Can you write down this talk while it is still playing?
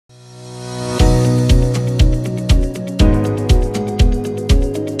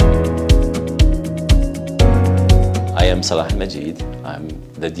I'm Salah Majid. I'm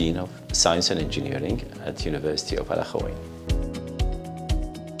the Dean of Science and Engineering at University of Akhawayn.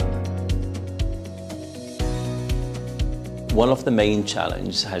 One of the main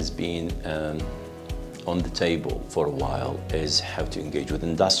challenges has been on the table for a while is how to engage with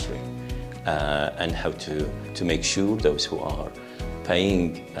industry and how to make sure those who are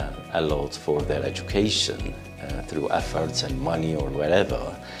paying a lot for their education through efforts and money or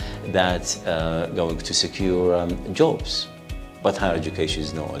wherever, that going to secure jobs. But higher education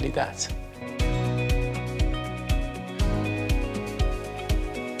is not only that.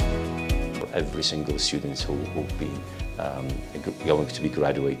 Every single student who've been going to be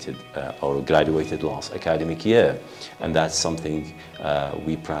graduated or graduated last academic year, and that's something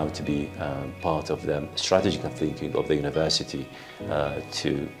we're proud to be part of the strategic thinking of the university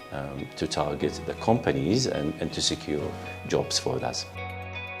to target the companies and to secure jobs for that.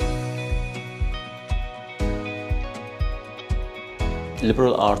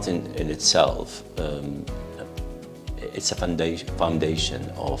 Liberal art in itself, it's a foundation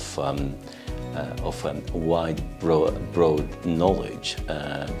of wide, broad knowledge,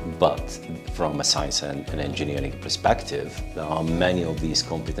 but from a science and engineering perspective, there are many of these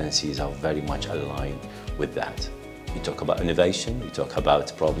competencies are very much aligned with that. You talk about innovation, you talk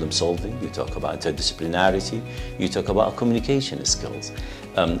about problem solving, you talk about interdisciplinarity, you talk about communication skills,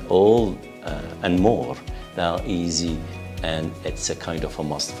 all and more. They are easy, and it's a kind of a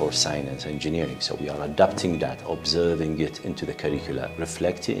must for science and engineering. So we are adapting that, observing it into the curricula,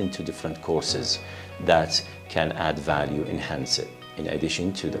 reflecting into different courses that can add value, enhance it, in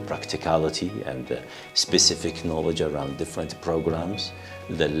addition to the practicality and the specific knowledge around different programs,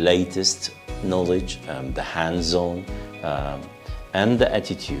 the latest knowledge, the hands-on, and the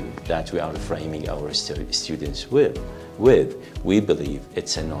attitude that we are framing our students with. We believe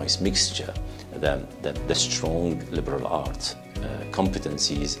it's a nice mixture, the strong liberal arts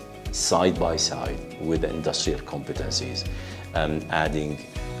competencies side by side with the industrial competencies, adding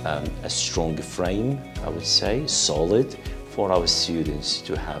a strong frame, I would say, solid, for our students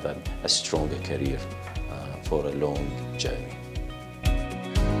to have a stronger career for a long journey.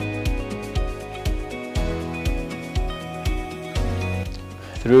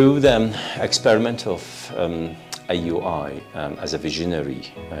 Through the experiment of AUI as a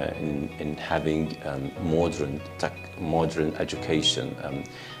visionary in having modern education,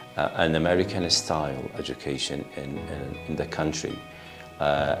 an American-style education in the country,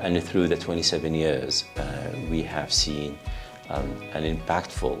 and through the 27 years, we have seen an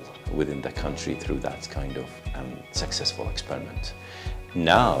impactful within the country through that kind of successful experiment.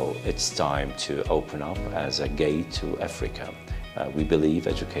 Now it's time to open up as a gate to Africa. We believe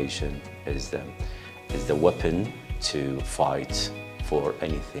education is the weapon to fight for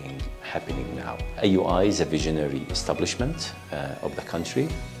anything happening now. AUI is a visionary establishment of the country,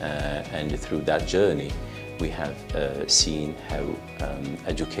 and through that journey we have seen how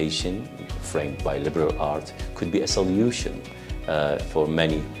education framed by liberal art could be a solution for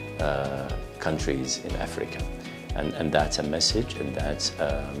many countries in Africa. And that's a message, and that's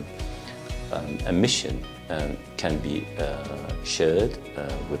a mission can be shared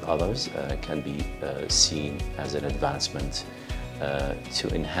with others, can be seen as an advancement to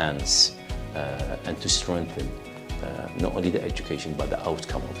enhance and to strengthen not only the education but the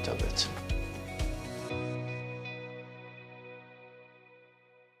outcome of it.